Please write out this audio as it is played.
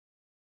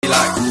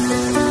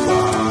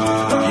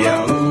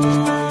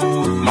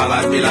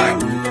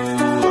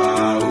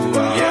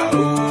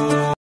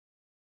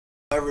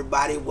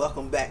everybody,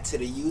 welcome back to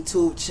the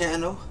YouTube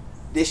channel.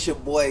 This your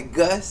boy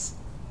Gus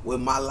with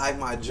My Life,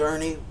 My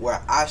Journey,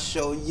 where I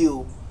show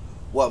you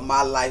what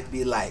my life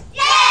be like.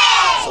 Yay!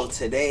 So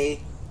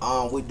today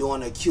we're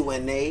doing a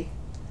Q&A.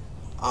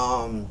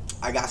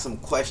 I got some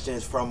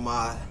questions from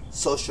my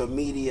social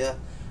media.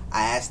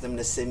 I asked them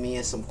to send me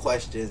in some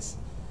questions.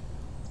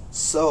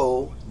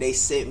 So they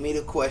sent me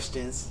the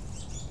questions.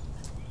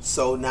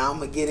 So now I'm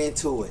going to get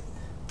into it.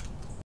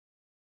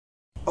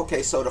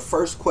 Okay, so the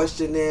first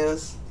question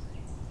is,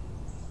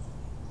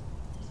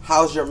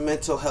 how's your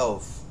mental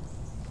health?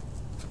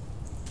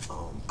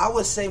 I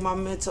would say my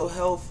mental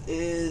health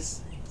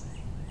it's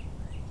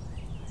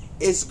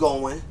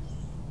going.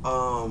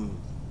 I'm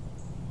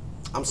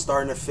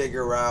starting to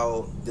figure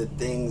out the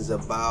things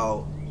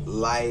about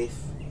life,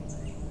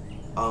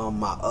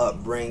 my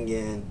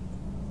upbringing.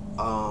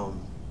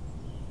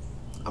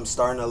 I'm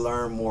starting to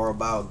learn more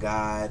about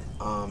God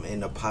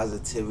and the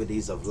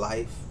positivities of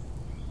life.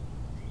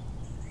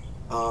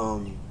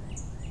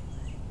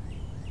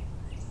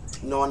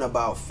 Knowing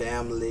about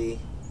family,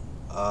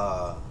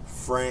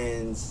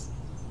 friends,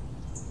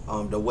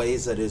 the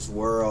ways of this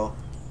world.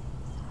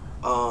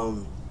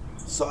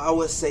 So I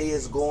would say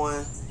it's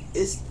going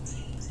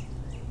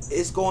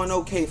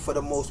okay for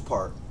the most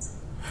part.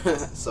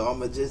 So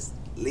I'm gonna just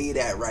leave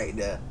that right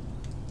there.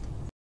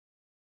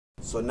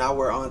 So now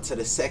we're on to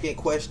the second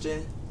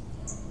question.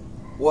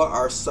 What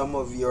are some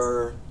of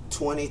your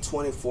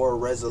 2024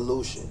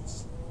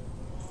 resolutions?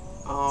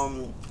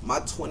 My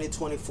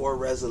 2024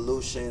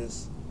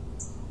 resolutions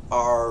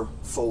are,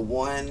 for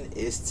one,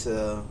 is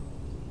to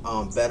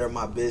better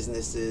my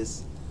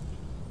businesses,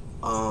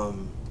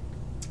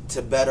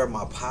 to better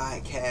my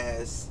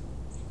podcast,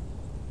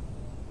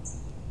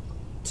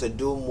 to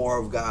do more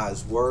of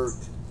God's work,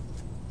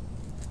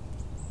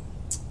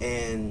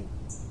 and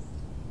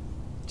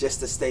just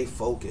to stay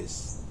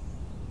focused,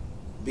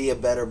 be a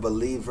better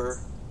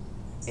believer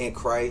in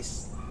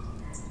Christ,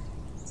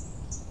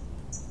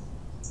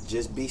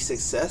 just be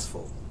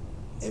successful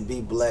and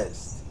be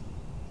blessed.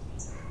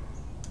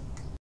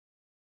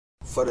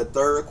 For the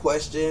third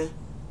question,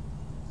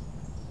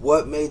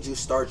 what made you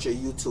start your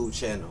YouTube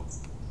channel?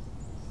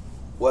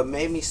 What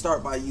made me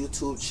start my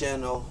YouTube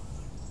channel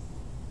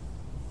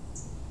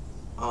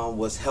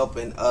was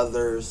helping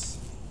others,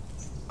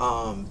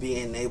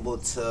 being able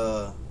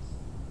to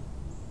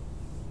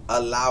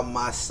allow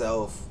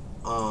myself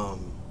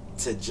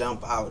to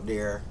jump out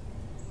there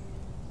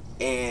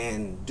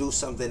and do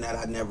something that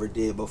I never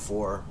did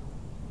before.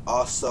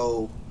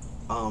 Also,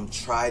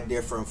 try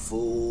different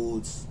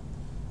foods,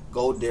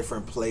 go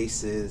different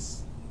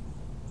places,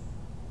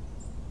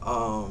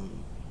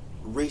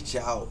 reach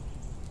out,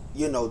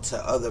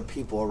 to other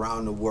people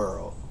around the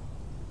world.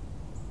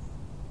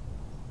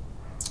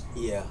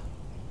 Yeah.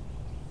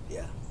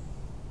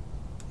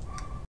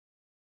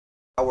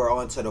 Now we're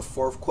on to the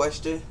fourth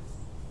question.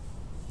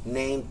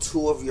 Name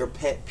 2 of your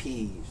pet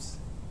peeves.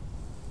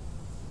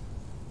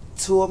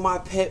 2 of my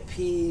pet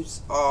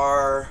peeves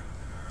are,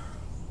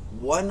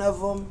 one of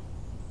them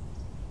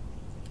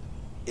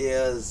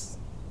is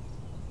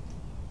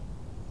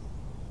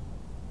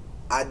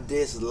I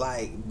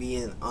dislike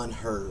being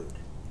unheard.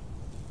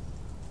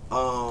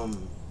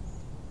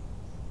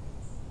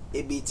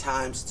 It be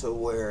times to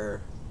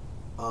where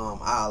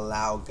I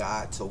allow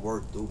God to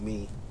work through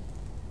me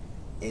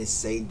and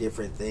say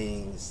different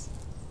things,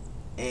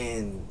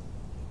 and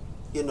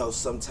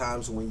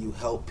sometimes when you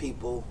help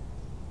people,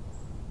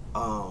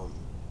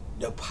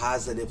 the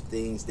positive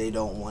things they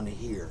don't want to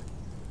hear.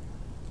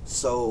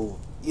 So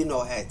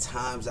at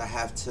times I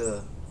have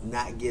to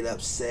not get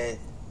upset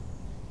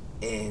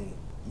and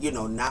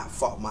not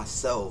fault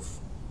myself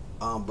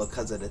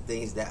because of the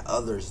things that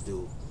others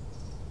do.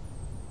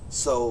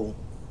 So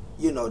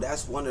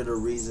that's one of the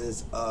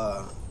reasons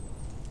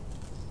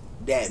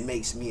that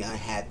makes me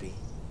unhappy.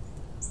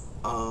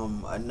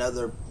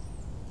 Another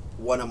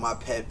one of my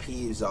pet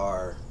peeves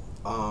are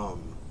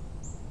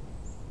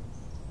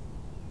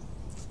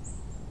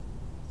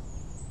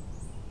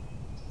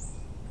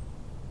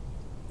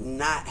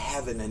not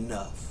having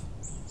enough.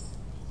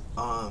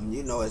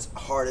 As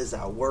hard as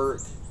I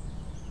work,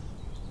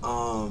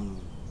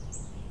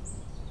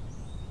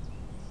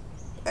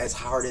 as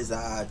hard as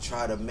I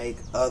try to make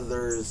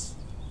others'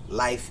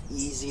 life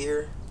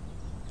easier,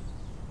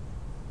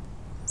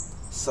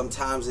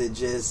 sometimes it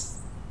just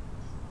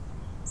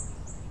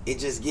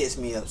gets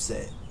me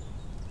upset.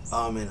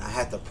 And I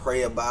have to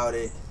pray about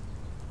it,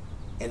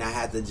 and I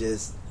have to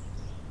just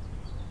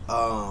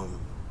kind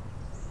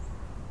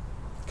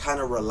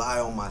of rely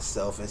on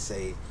myself and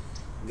say,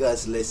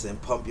 Gus, listen,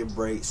 pump your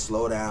brakes,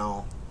 slow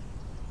down.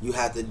 You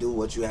have to do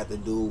what you have to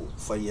do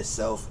for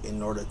yourself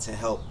in order to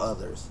help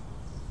others.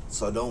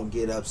 So don't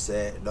get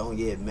upset, don't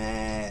get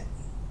mad,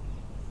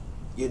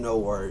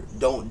 or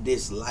don't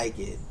dislike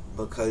it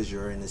because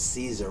you're in a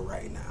season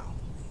right now.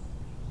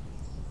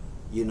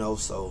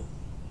 So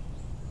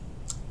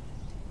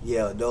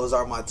yeah, those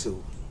are my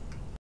 2.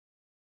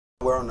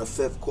 We're on the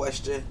 5th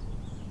question.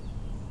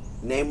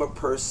 Name a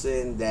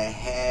person that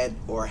had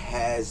or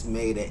has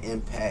made an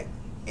impact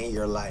in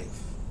your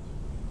life.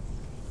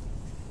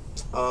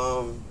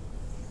 Um,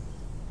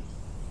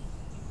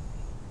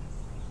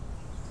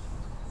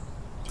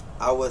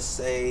 I would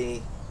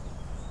say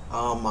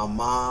my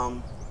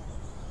mom,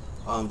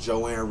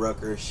 Joanne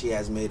Rucker, she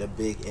has made a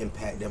big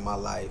impact in my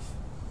life.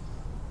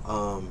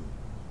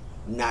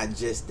 Not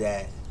just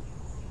that,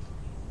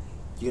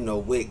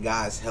 with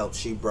God's help,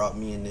 she brought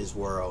me in this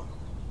world,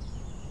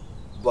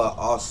 but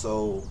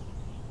also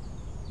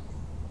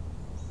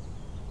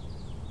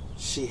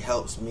she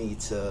helps me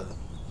to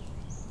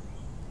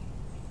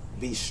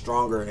be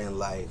stronger in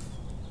life.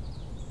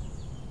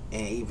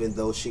 And even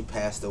though she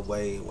passed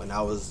away when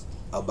I was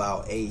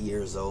about 8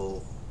 years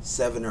old,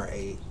 7 or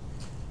 8,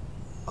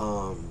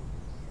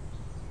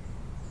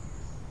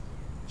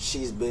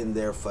 she's been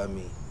there for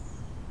me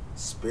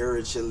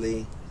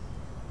spiritually,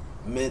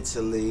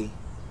 mentally,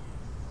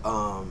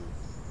 and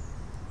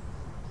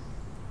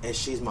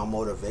she's my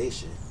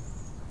motivation.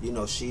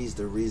 She's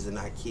the reason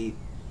I keep,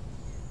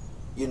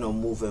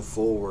 moving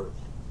forward.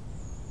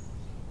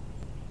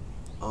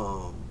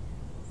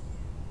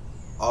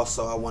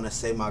 Also, I want to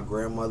say my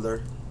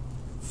grandmother,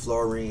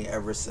 Florine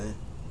Everson.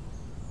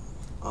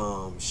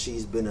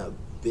 She's been a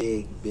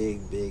big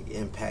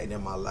impact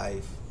in my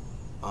life.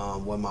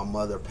 When my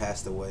mother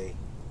passed away,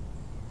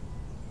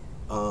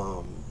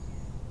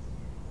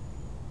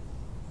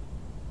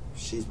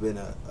 she's been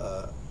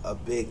a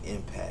big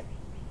impact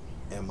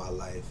in my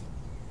life,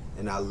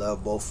 and I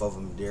love both of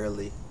them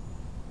dearly.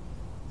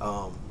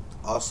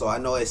 Also, I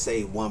know they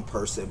say one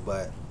person,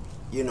 but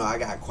I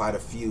got quite a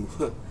few.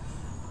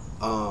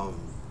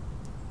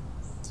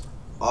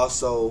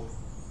 Also,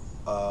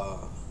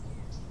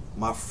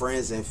 my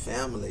friends and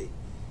family,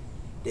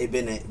 they've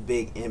been a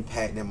big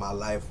impact in my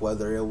life,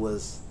 whether it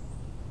was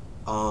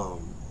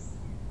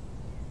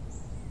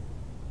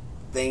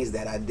things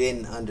that I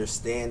didn't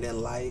understand in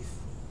life,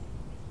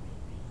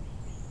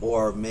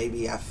 or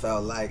maybe I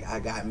felt like I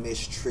got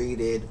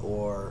mistreated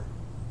or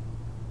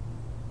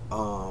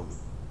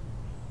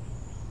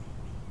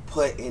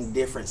put in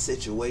different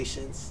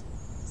situations.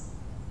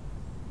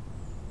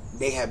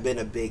 They have been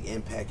a big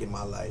impact in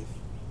my life.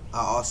 I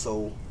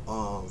also,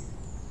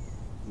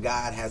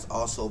 God has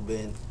also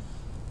been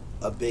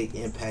a big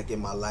impact in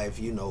my life.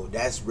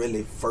 That's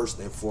really first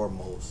and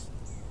foremost.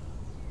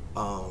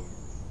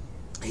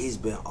 He's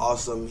been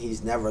awesome.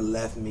 He's never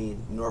left me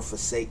nor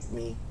forsake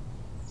me.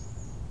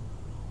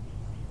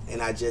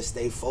 And I just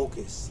stay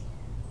focused.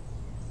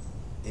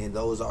 And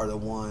those are the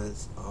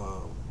ones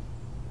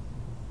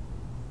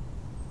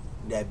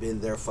that been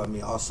there for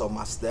me. Also,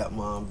 my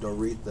stepmom,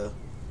 Doretha.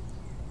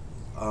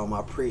 I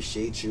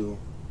appreciate you.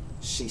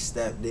 She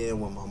stepped in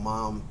when my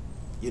mom,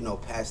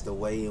 passed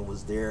away, and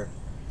was there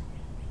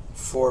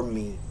for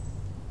me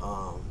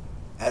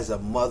as a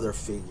mother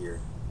figure.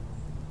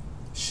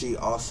 She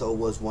also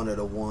was one of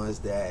the ones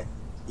that,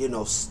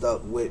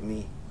 stuck with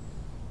me.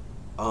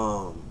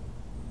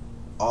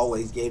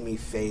 Always gave me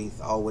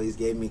faith, always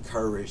gave me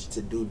courage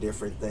to do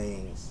different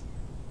things.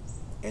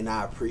 And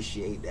I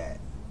appreciate that,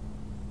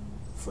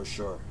 for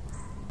sure.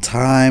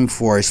 Time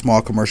for a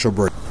small commercial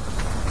break.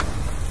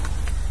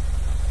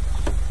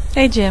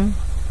 Hey, Jim.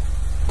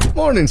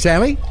 Morning,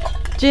 Sammy.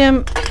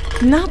 Jim,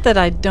 not that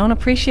I don't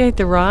appreciate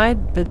the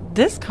ride, but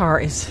this car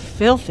is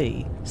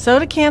filthy.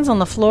 Soda cans on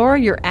the floor,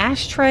 your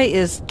ashtray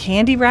is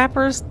candy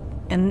wrappers,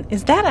 and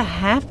is that a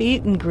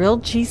half-eaten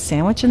grilled cheese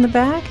sandwich in the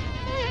back?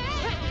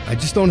 I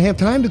just don't have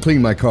time to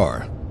clean my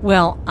car.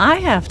 Well, I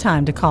have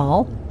time to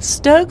call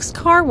Stokes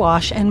Car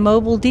Wash and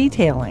Mobile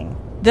Detailing.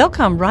 They'll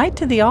come right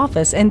to the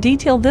office and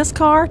detail this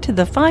car to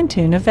the fine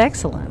tune of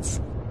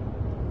excellence.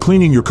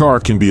 Cleaning your car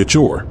can be a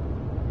chore.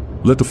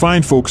 Let the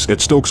fine folks at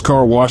Stokes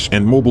Car Wash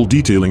and Mobile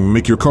Detailing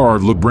make your car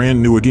look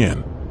brand new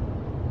again.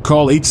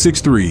 Call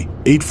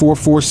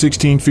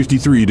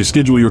 863-844-1653 to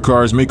schedule your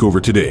car's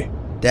makeover today.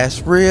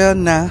 That's real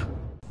now.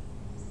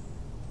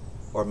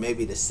 Or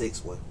maybe the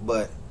 6th one.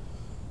 But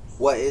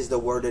what is the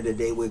word of the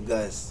day with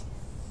Gus?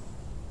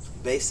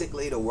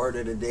 Basically, the word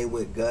of the day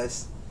with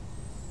Gus,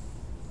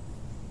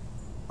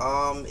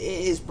 it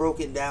is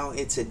broken down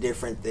into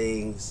different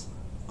things.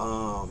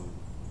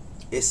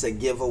 It's a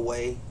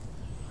giveaway.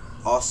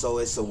 Also,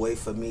 it's a way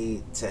for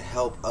me to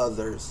help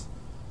others.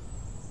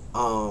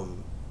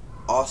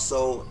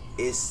 Also,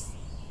 it's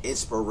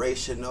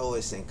inspirational.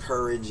 It's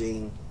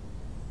encouraging.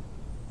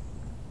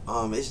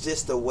 It's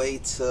just a way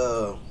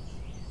to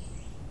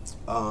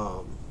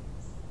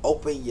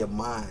open your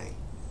mind.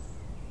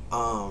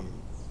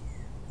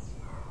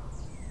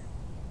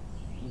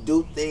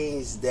 Do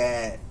things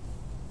that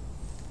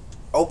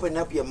open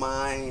up your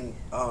mind.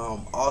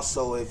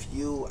 Also, I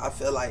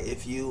feel like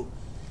if you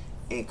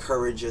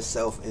encourage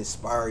yourself,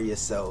 inspire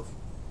yourself,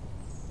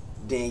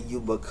 then you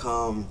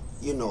become,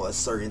 a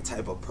certain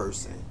type of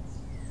person.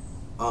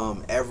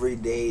 Every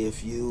day,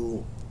 if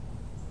you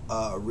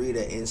read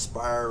an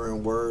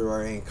inspiring word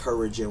or an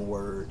encouraging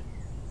word,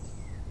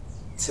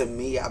 to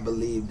me, I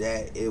believe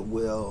that it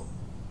will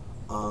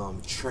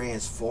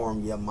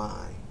transform your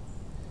mind.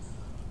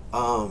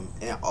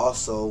 And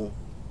also,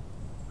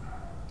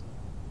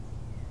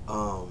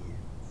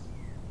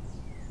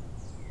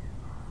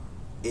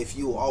 if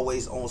you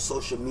always on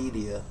social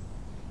media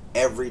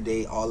every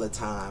day, all the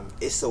time,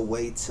 it's a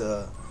way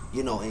to,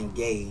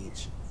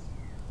 engage,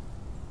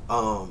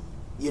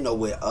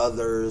 with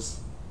others,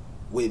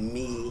 with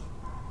me,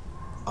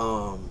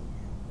 and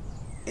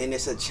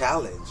it's a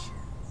challenge.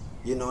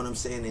 You know what I'm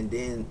saying? And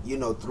then,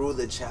 through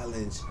the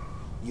challenge,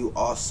 you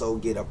also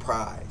get a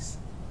prize.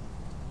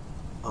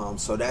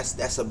 So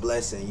that's a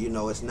blessing.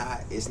 It's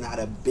not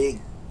a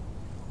big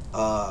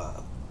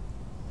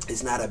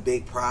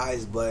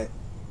prize, but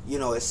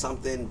it's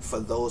something for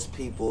those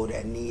people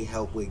that need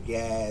help with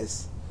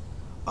gas,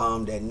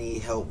 that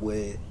need help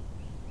with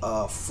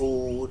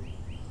food,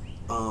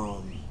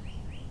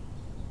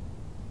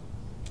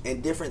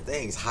 and different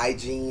things,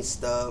 hygiene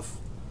stuff.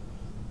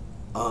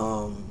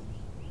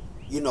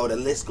 The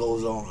list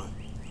goes on.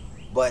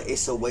 But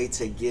it's a way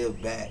to give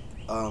back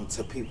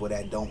to people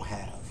that don't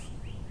have.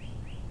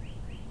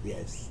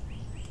 Yes.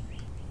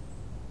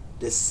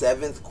 The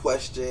 7th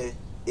question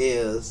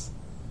is,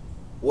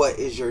 what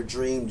is your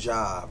dream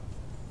job?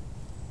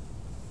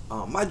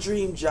 My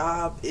dream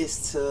job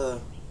is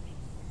to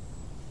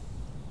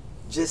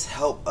just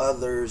help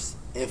others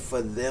and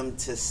for them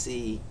to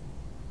see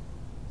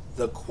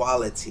the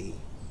quality,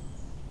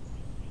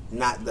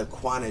 not the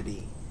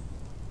quantity,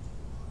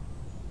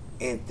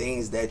 in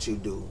things that you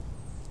do.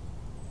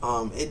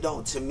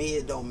 To me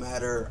it don't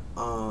matter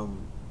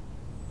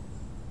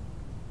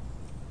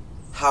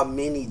how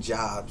many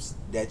jobs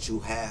that you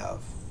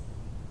have,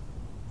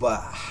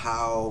 but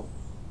how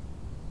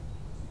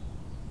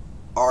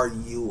are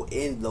you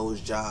in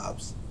those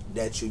jobs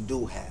that you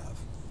do have?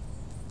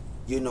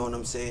 You know what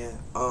I'm saying?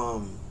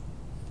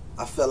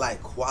 I feel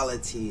like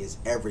quality is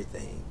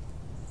everything.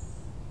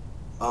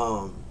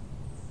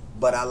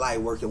 But I like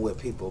working with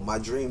people. My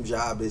dream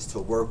job is to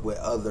work with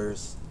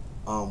others,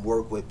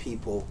 work with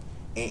people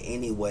in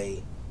any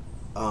way.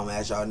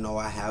 As y'all know,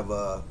 I have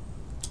a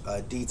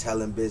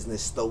detailing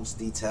business, Stokes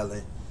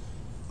Detailing.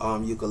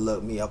 You can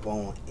look me up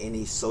on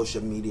any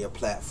social media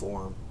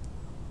platform.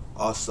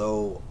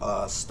 Also,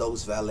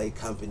 Stokes Valet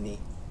Company.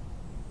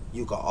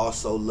 You can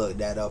also look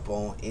that up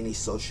on any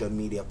social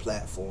media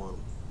platform.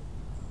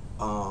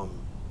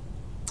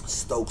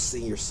 Stokes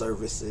Senior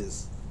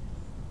Services.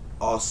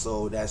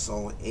 Also, that's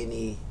on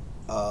any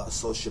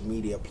social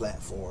media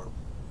platform.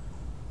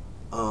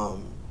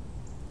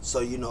 So,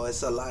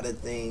 it's a lot of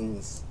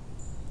things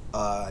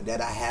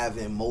that I have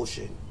in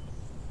motion.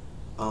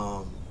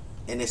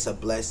 And it's a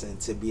blessing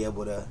to be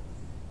able to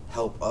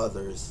help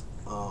others,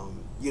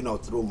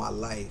 through my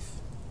life.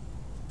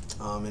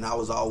 And I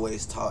was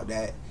always taught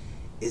that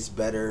it's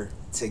better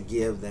to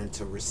give than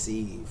to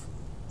receive.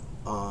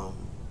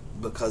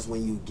 Because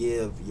when you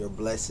give, your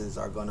blessings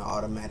are going to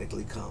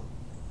automatically come.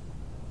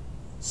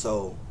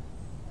 So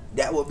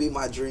that would be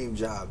my dream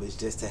job, is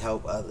just to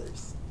help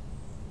others.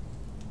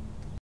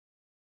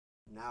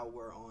 Now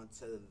we're on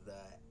to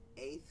the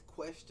 8th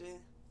question.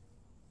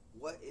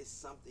 What is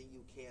something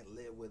you can't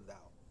live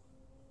without?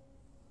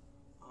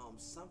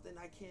 Something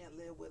I can't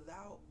live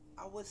without,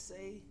 I would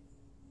say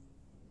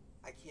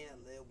I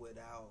can't live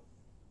without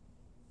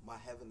my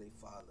Heavenly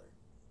Father.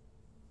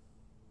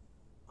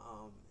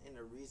 And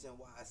the reason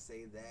why I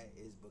say that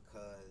is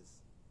because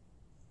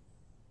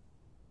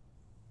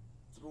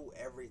through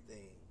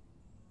everything,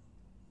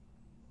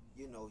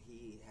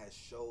 he has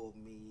showed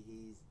me,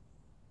 he's,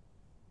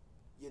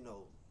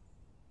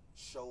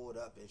 showed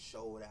up and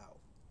showed out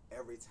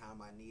every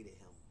time I needed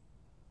him.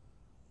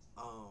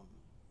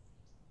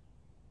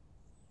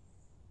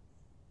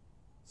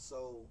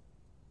 So,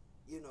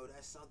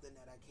 that's something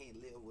that I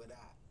can't live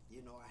without.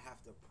 I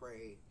have to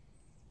pray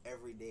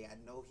every day. I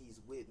know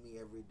he's with me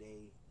every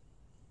day.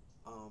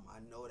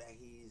 I know that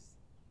he's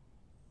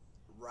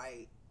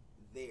right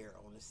there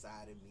on the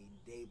side of me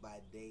day by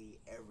day,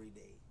 every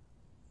day.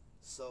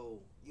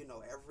 So,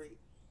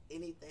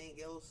 anything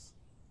else,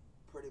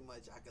 pretty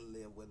much I can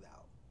live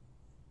without.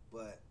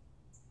 But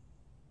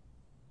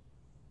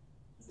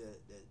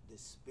the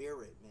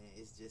spirit, man,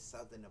 it's just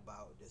something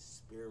about the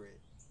spirit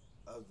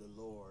of the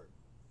Lord.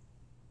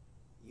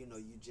 You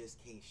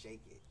just can't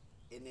shake it.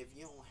 And if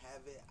you don't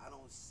have it, I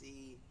don't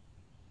see,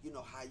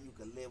 how you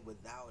can live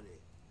without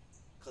it.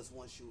 Because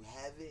once you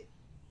have it,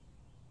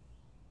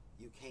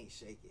 you can't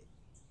shake it.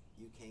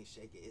 You can't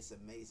shake it. It's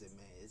amazing,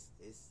 man.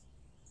 It's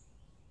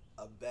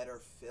a better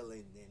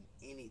feeling than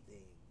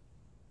anything.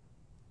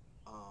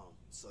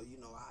 So,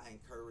 I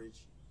encourage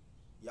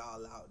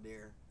y'all out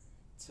there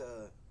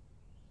to,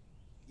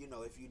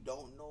 if you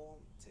don't know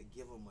them, to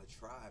give them a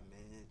try,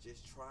 man.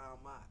 Just try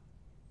them out.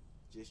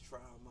 Just try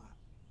them out.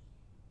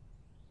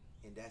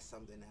 And that's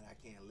something that I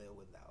can't live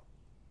without.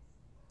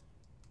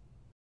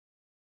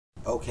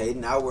 Okay,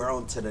 now we're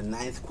on to the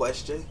 9th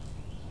question.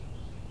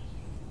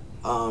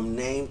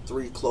 Name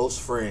 3 close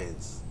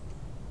friends.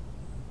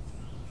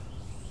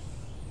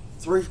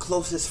 3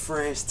 closest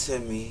friends to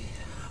me.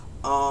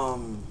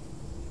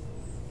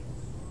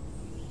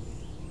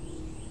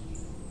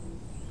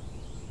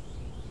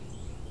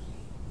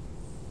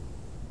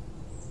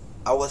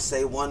 I would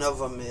say one of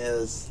them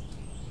is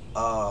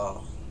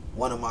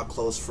one of my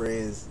close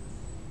friends,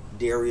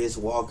 Darius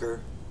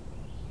Walker.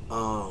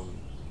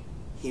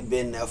 He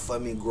been there for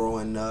me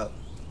growing up.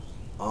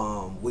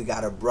 We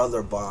got a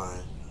brother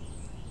bond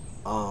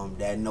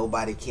that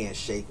nobody can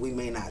shake. We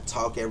may not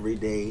talk every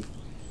day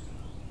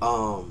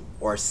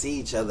or see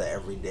each other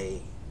every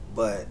day,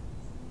 but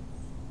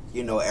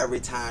you know, every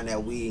time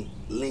that we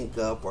link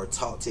up or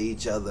talk to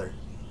each other,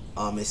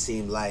 it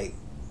seemed like,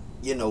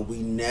 you know, we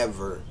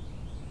never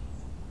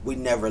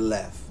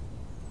left,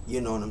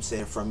 you know what I'm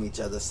saying, from each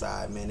other's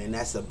side, man. And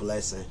that's a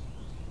blessing.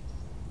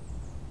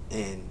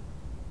 And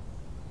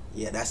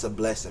yeah, that's a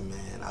blessing,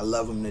 man. I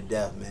love him to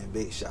death, man.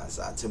 Big shots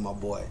out to my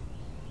boy.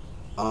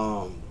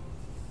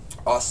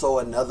 Also,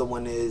 another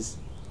one is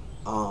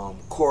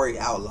Corey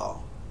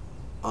Outlaw.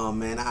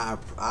 Man, I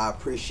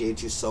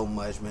appreciate you so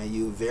much, man.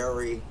 You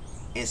very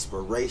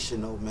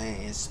inspirational,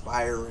 man,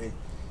 inspiring.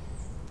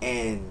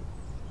 And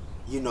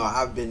you know,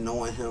 I've been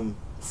knowing him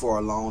for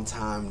a long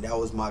time. That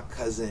was my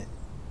cousin.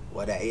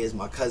 Well, that is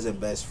my cousin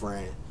best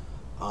friend.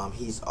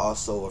 He's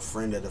also a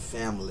friend of the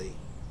family.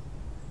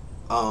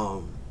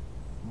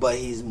 But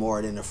he's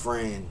more than a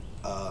friend.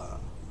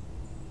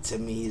 To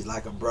me, he's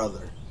like a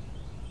brother.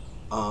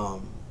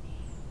 And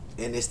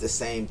it's the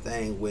same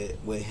thing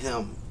with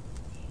him.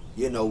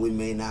 You know, we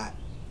may not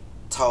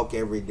talk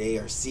every day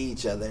or see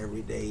each other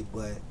every day,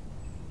 but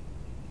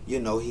you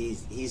know,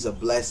 he's a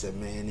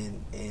blessing,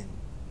 man. And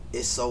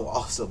it's so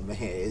awesome,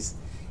 man.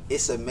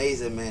 It's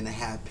amazing, man, to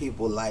have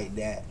people like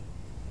that,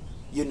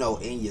 you know,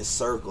 in your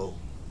circle.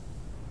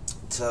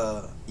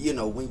 To, you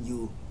know, when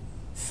you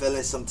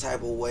feeling some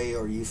type of way,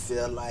 or you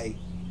feel like,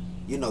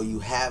 you know, you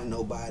have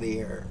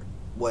nobody or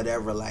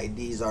whatever, like,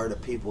 these are the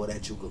people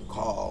that you can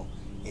call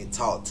and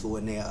talk to,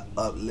 and they'll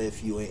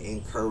uplift you and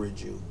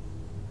encourage you.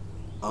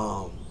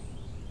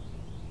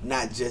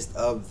 Not just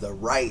of the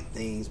right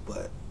things,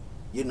 but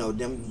you know,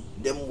 them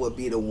would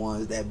be the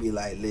ones that be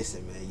like,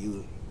 listen,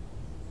 man,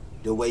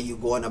 the way you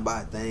going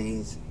about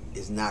things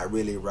is not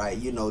really right.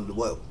 You know,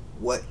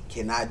 what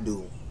can I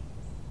do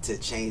to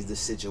change the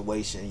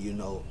situation, you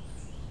know,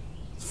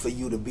 for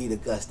you to be the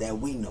Gus that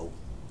we know.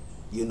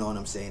 You know what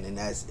I'm saying? And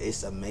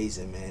it's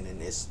amazing, man,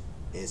 and it's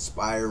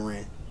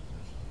inspiring,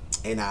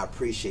 and I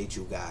appreciate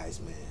you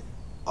guys, man.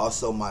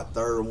 Also, my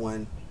third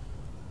one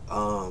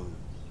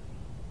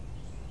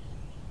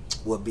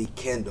would be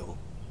Kendall.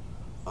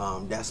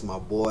 That's my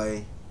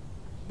boy.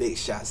 Big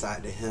shots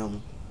out to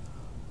him.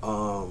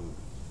 And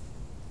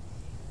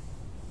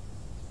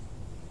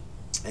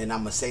I'm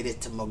gonna say this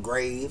to my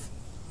grave.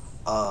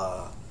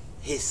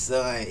 His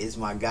son is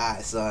my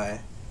godson.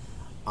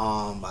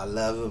 I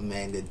love him,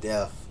 man, to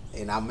death.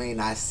 And I may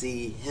not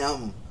see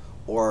him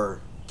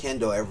or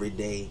Kendall every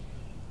day,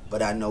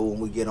 but I know when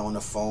we get on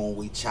the phone,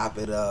 we chop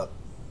it up.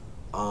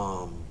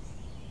 I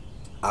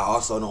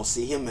also don't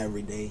see him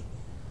every day.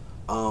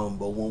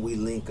 But when we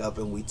link up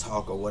and we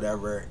talk or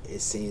whatever, it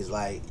seems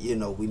like, you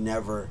know, we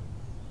never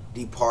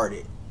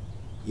departed.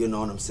 You know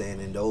what I'm saying?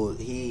 And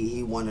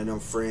he one of them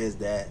friends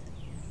that,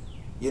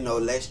 you know,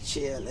 let's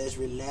chill, let's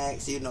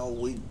relax. You know,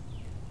 we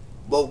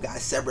both got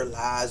separate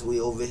lives. We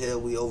over here,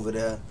 we over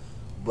there.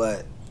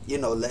 But, you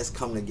know, let's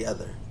come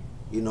together.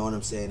 You know what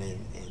I'm saying?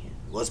 And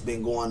what's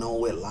been going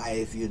on with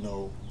life, you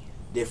know,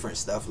 different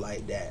stuff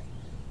like that.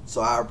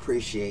 So I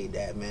appreciate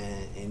that,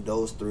 man. And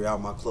those three are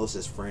my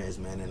closest friends,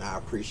 man. And I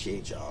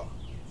appreciate y'all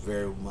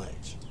very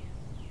much.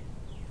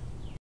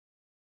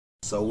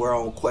 So we're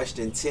on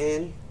question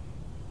 10.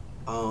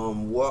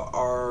 What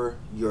are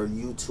your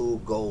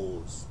YouTube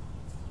goals?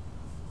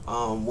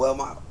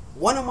 Well,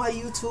 one of my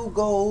YouTube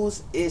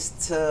goals is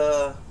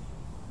to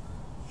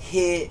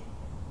hit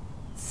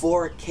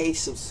 4K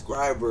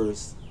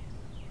subscribers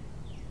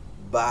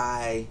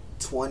by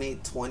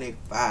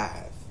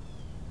 2025.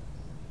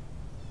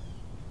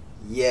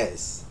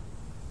 Yes.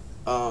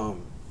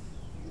 And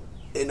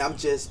I'm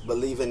just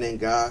believing in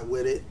God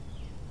with it,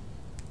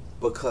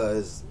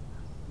 because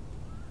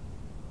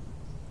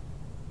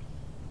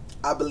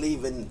I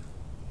believe in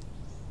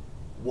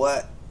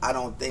what I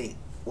don't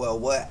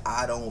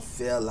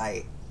feel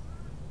like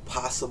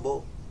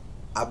possible.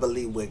 I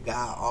believe with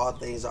God all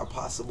things are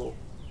possible.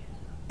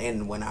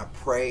 And when I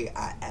pray,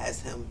 I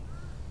ask him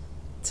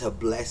to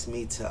bless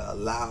me, to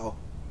allow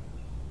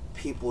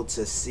people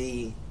to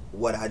see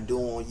what I do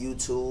on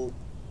YouTube.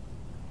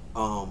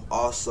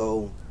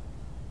 Also,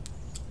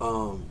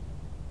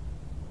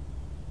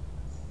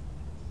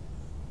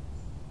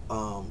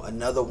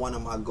 another one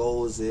of my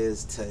goals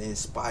is to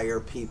inspire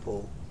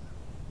people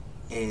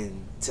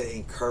and to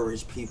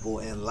encourage people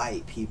and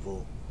light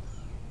people,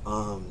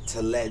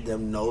 to let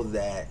them know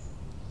that,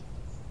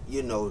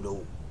 you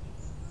know,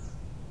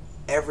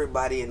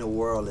 everybody in the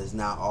world is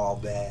not all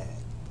bad.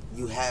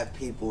 You have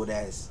people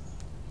that's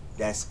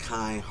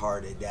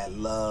kind-hearted, that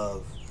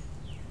love,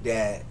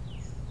 that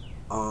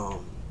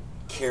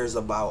cares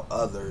about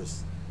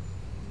others.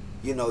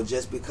 You know,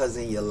 just because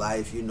in your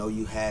life, you know,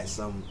 you had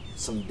some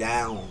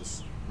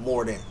downs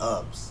more than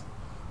ups,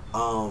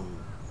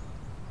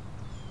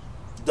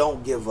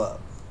 don't give up.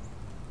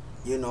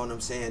 You know what I'm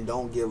saying?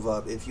 Don't give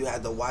up. If you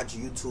have to watch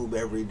YouTube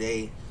every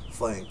day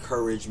for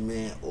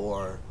encouragement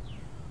or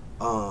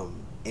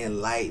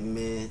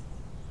enlightenment,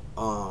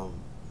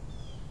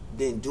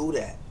 then do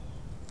that.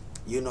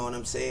 You know what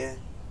I'm saying?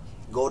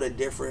 Go to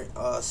different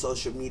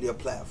social media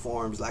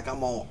platforms. Like,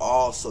 I'm on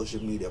all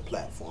social media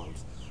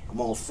platforms. I'm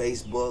on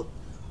Facebook.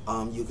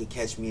 You can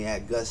catch me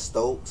at Gus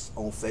Stokes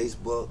on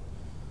Facebook.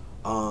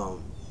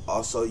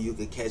 Also, you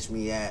can catch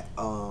me at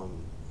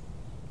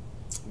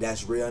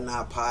That's Real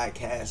Not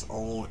Podcast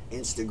on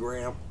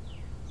Instagram.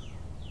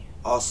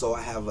 Also,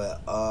 I have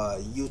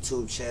a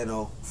YouTube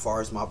channel as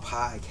far as my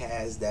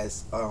podcast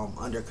that's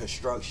under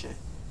construction.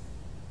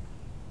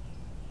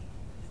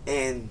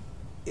 And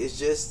it's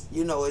just,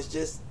 you know, it's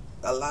just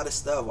a lot of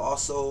stuff.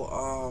 Also,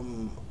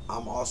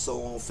 I'm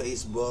also on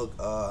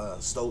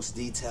Facebook, Stokes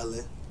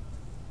Detailing.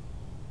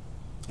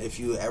 If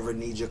you ever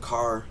need your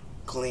car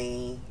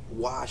clean,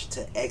 washed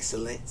to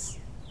excellence,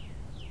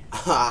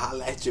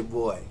 holla at your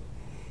boy.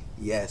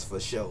 Yes, for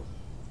sure.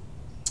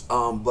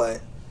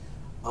 But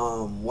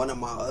one of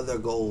my other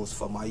goals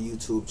for my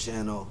YouTube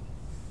channel,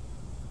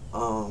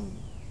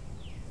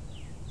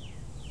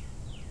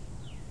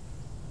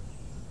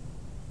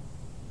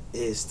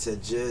 is to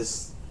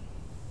just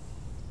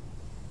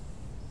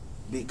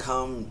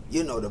become,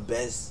 you know, the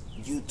best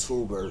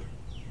YouTuber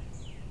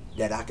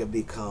that I could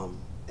become.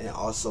 And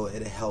also,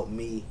 it'll help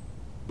me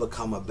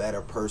become a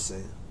better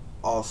person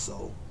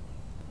also.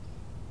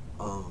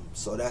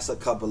 So that's a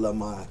couple of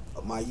my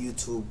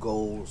YouTube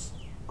goals.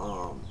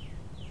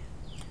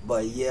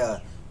 But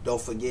yeah,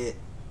 don't forget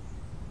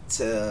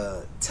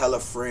to tell a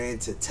friend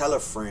to tell a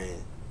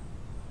friend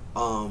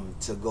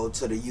to go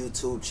to the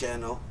YouTube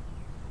channel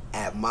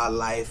at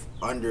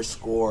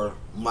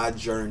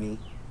MyLife_My_Journey.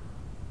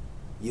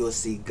 You'll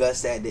see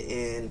Gus at the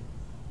end.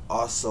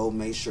 Also,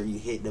 make sure you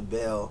hit the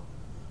bell,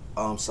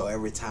 so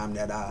every time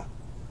that I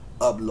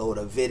upload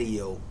a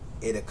video,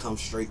 it'll come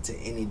straight to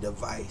any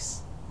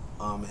device,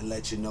 and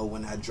let you know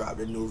when I drop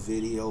the new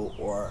video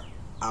or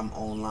I'm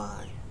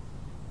online.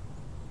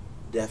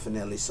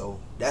 Definitely. So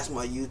that's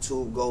my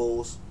YouTube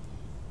goals.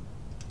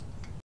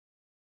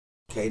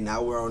 Okay,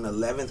 now we're on the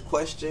 11th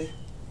question.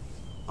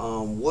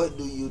 What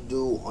do you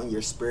do on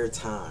your spare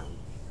time?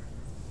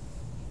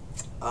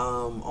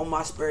 On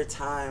my spare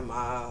time,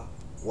 I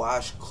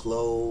wash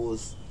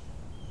clothes,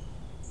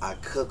 I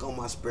cook on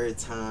my spare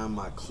time,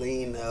 I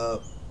clean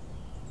up,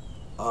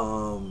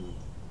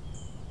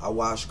 I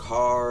wash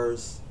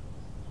cars.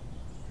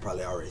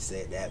 Probably already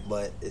said that,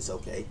 but it's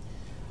okay.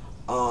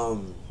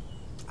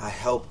 I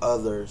help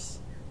others.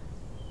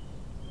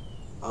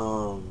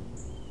 I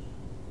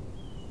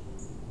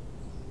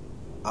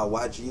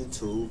watch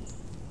YouTube.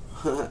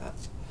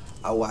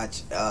 I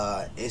watch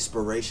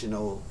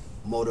inspirational,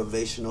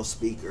 motivational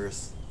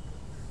speakers.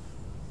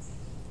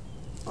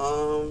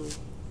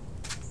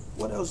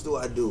 What else do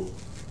I do?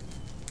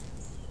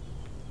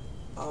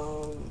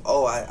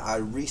 I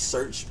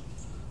research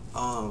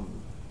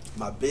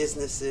my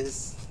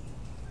businesses.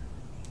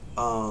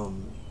 Let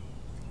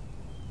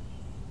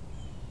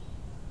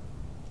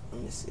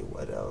me see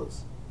what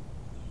else.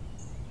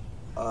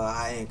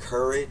 I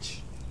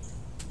encourage,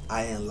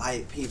 I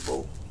enlighten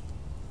people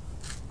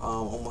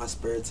on my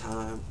spare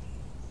time.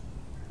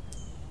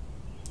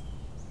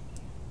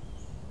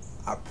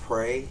 I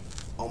pray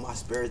on my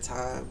spare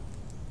time.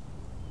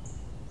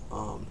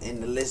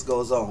 And the list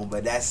goes on,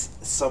 but that's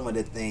some of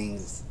the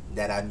things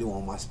that I do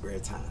on my spare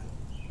time.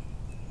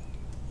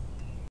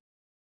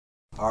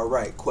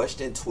 Alright,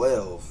 question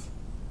 12.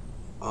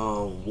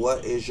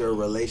 What is your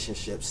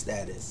relationship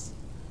status?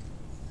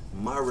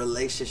 My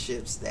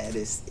relationship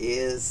status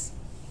is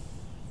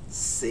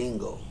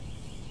single.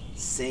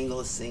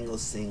 Single.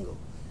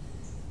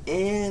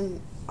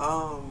 And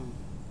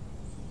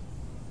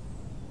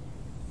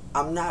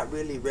I'm not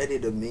really ready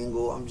to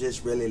mingle. I'm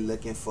just really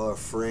looking for a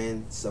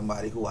friend,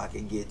 somebody who I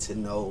can get to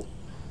know.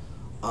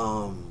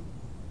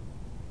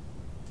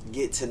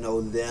 Get to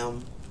know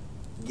them,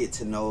 get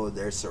to know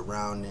their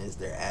surroundings,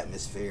 their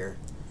atmosphere,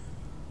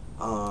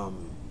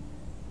 and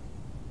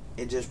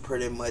just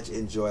pretty much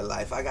enjoy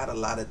life. I got a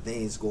lot of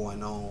things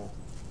going on,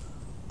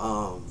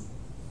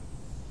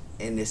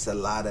 and it's a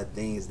lot of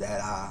things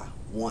that I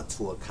want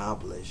to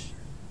accomplish.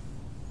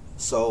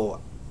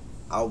 So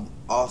I'm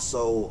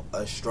also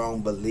a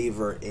strong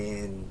believer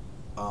in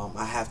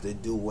I have to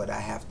do what I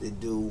have to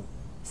do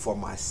for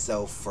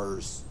myself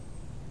first,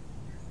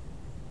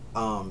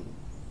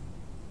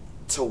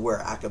 to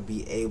where I could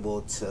be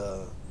able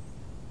to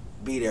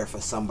be there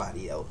for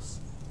somebody else.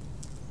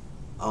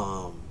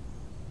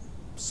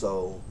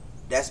 So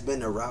that's been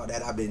the route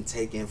that I've been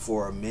taking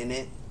for a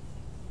minute,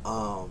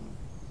 and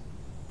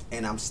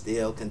I'm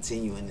still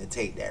continuing to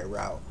take that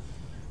route,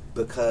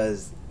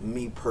 because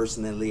me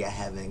personally, I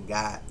haven't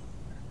got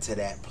to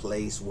that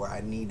place where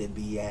I need to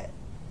be at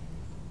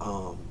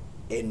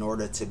in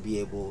order to be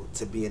able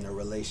to be in a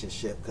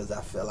relationship, because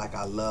I feel like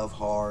I love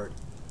hard.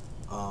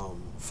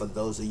 For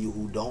those of you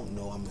who don't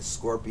know, I'm a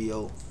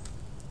Scorpio,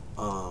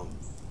 and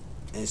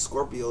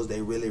Scorpios,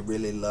 they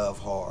really love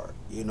hard,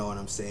 you know what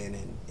I'm saying?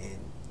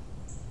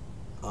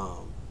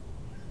 And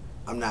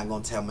I'm not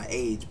gonna tell my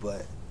age,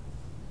 but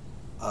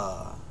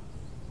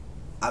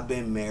I've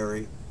been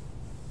married,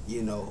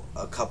 you know,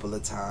 a couple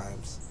of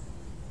times,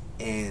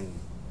 And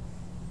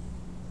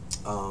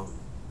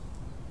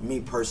me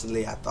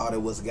personally, I thought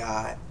it was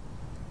God,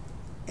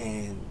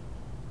 and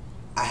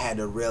I had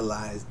to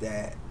realize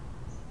that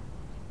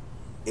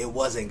it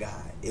wasn't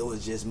God. It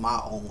was just my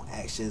own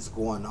actions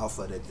going off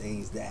of the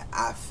things that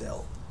I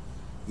felt,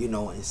 you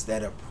know,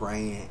 instead of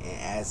praying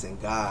and asking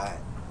God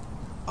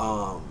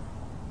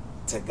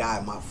to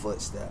guide my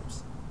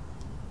footsteps.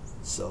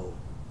 So,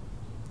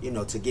 you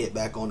know, to get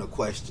back on the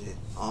question,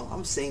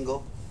 I'm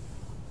single.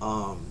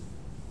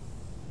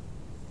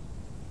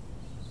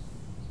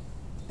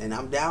 And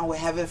I'm down with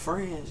having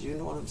friends, you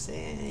know what I'm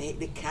saying? Hit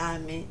the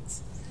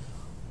comments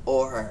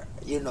or,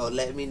 you know,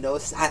 let me know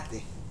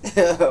something.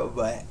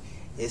 But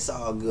it's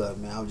all good,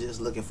 man. I'm just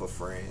looking for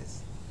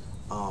friends.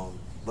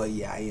 But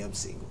yeah, I am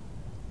single.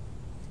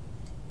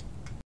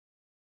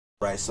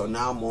 Right, so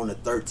now I'm on the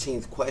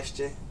 13th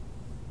question.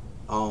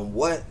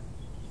 What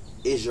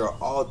is your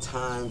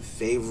all-time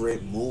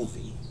favorite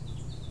movie?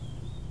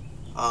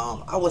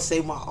 I would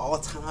say my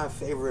all-time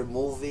favorite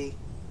movie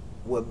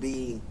would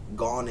be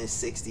Gone in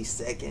 60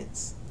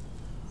 Seconds.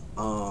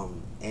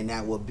 And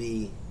that would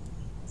be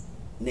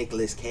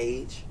Nicolas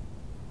Cage.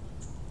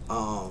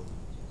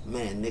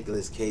 Man,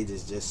 Nicolas Cage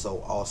is just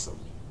so awesome.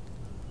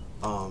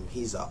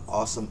 He's an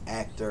awesome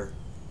actor.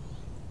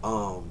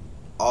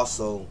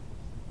 Also,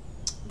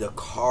 the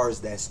cars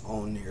that's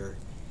on there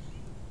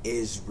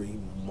is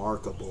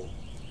remarkable.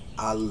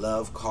 I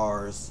love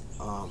cars.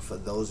 For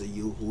those of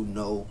you who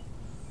know,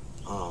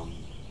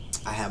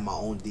 I have my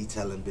own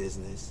detailing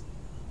business.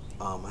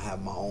 I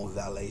have my own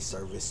valet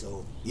service,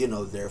 so you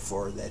know,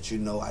 therefore that you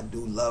know I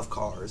do love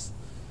cars.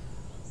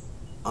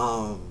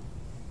 And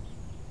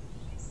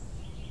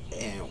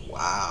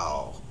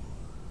wow,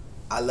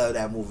 I love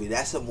that movie.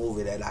 That's a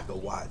movie that I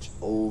could watch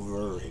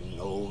over and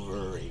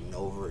over and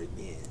over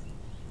again.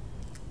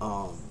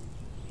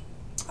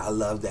 I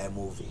love that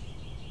movie.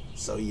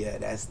 So yeah,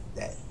 that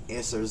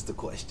answers the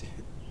question.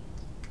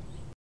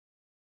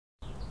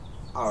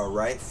 All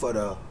right, for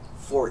the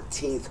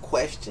 14th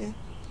question,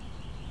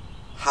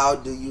 how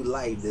do you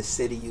like the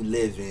city you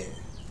live in?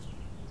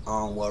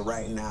 Well,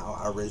 right now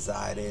I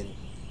reside in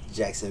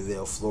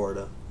Jacksonville,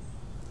 Florida.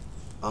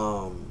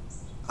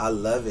 I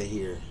love it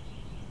here.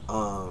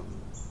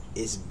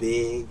 It's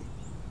big.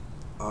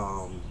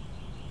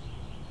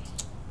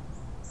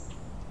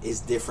 It's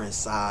different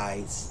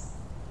sides,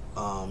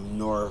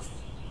 north,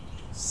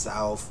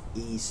 south,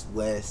 east,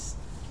 west,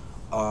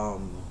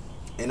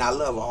 and I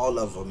love all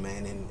of them,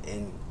 man.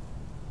 And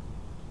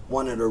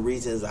one of the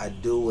reasons I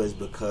do is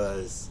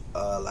because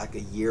like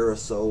a year or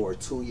so or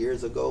 2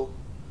 years ago,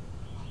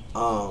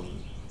 I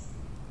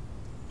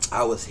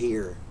was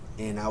here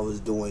and I was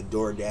doing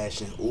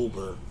DoorDash and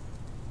Uber,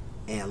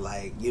 and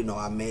like, you know,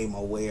 I made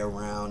my way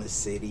around the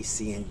city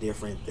seeing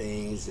different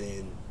things,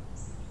 and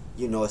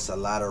you know, it's a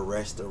lot of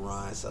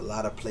restaurants, a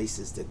lot of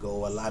places to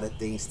go, a lot of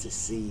things to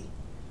see.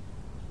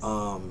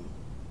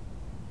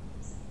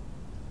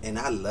 And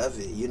I love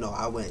it. You know,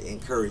 I would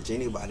encourage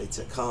anybody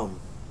to come.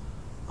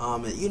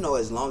 And, you know,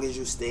 as long as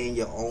you stay in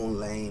your own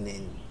lane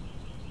and,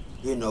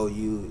 you know,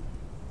 you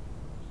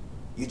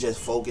just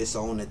focus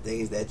on the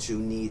things that you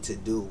need to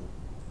do,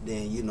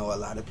 then, you know, a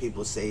lot of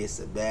people say it's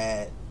a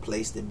bad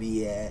place to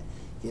be at.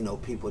 You know,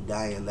 people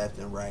dying left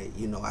and right.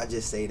 You know, I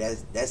just say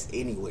that's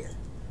anywhere.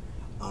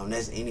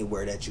 That's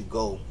anywhere that you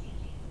go.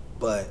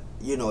 But,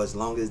 you know, as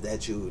long as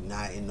that you're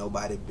not in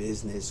nobody's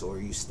business or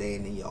you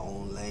staying in your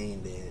own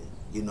lane, then,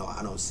 you know,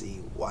 I don't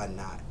see why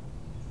not.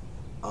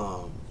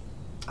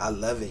 I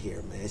love it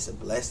here, man. It's a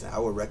blessing. I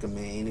would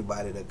recommend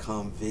anybody to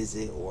come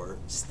visit or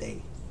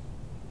stay.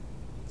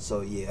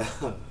 So, yeah.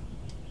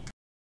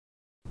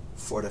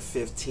 For the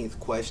 15th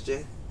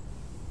question,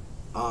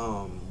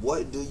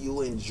 what do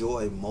you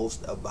enjoy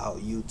most about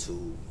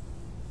YouTube?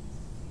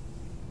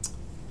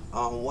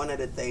 One of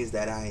the things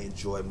that I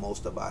enjoy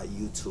most about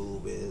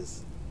YouTube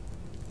is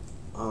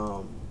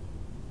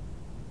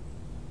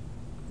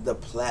the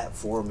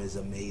platform is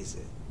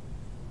amazing.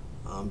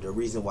 The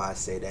reason why I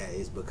say that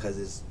is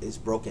because it's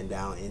broken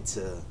down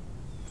into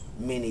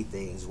many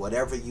things.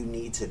 Whatever you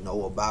need to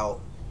know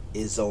about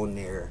is on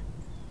there.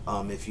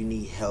 If you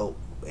need help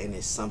and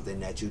it's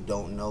something that you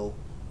don't know,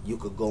 you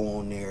could go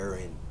on there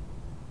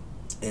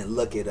and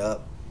look it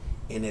up,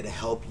 and it'll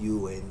help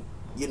you, and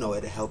you know,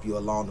 it'll help you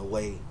along the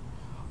way.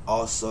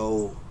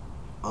 Also,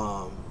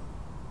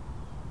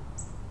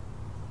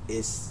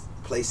 it's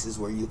places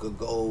where you could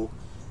go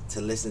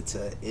to listen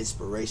to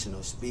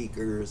inspirational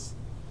speakers,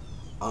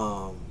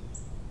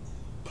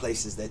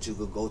 places that you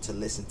could go to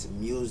listen to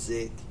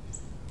music,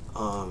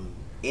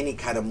 any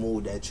kind of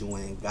mood that you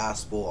in,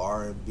 gospel,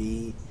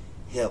 R&B,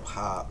 hip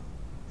hop,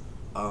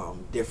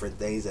 different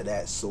things of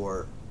that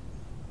sort.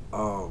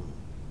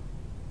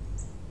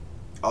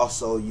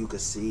 Also, you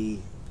could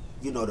see,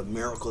 you know, the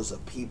miracles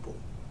of people.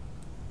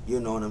 You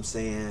know what I'm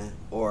saying?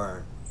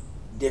 Or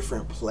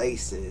different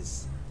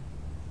places.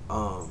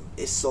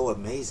 It's so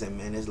amazing,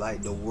 man. It's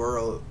like the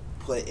world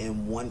put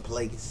in one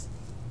place.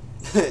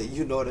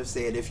 You know what I'm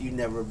saying? If you've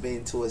never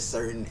been to a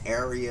certain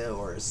area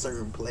or a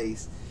certain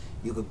place,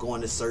 you could go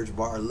in the search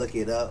bar, look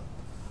it up.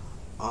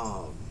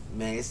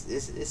 man,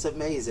 it's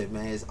amazing,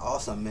 man. It's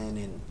awesome, man.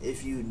 And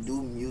if you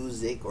do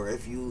music, or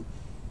if you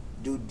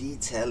do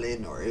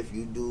detailing, or if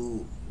you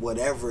do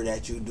whatever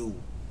that you do,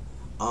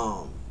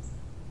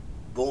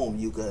 boom,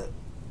 you could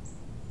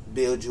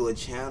build you a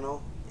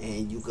channel,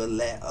 and you could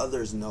let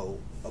others know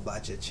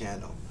about your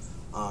channel.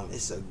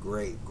 It's a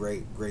great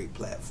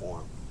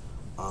platform,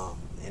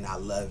 and I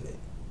love it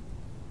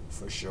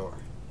for sure.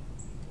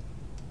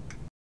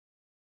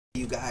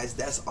 You guys,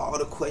 that's all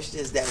the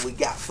questions that we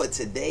got for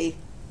today.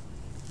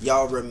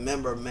 Y'all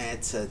remember,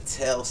 man, to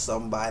tell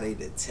somebody,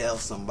 to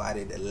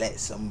let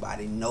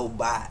somebody know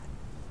about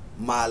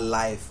My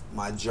Life,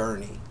 My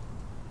Journey.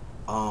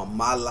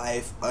 My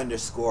Life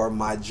 _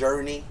 My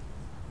Journey.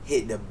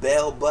 Hit the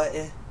bell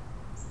button,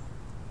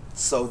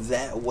 so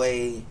that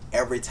way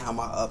every time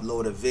I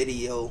upload a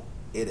video,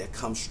 it'll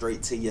come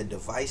straight to your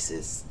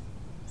devices.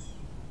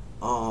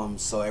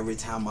 So every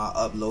time I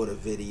upload a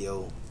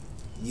video,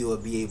 you will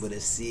be able to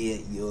see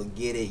it, you'll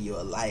get it,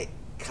 you'll like,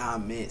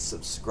 comment,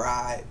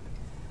 subscribe.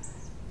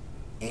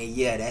 And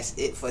yeah, that's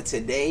it for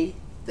today.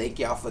 Thank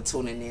y'all for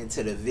tuning in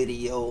to the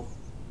video.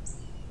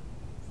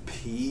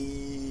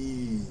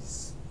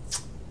 Peace.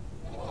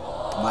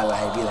 My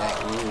life be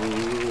like,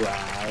 ooh,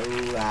 ah,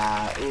 ooh,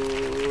 ah,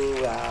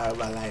 ooh, ah.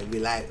 My life be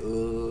like,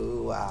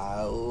 ooh,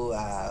 ah, ooh,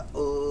 ah,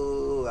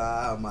 ooh,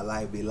 ah. My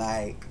life be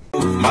like,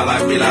 yeah.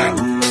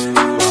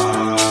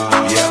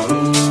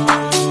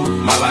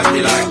 My life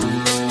be like,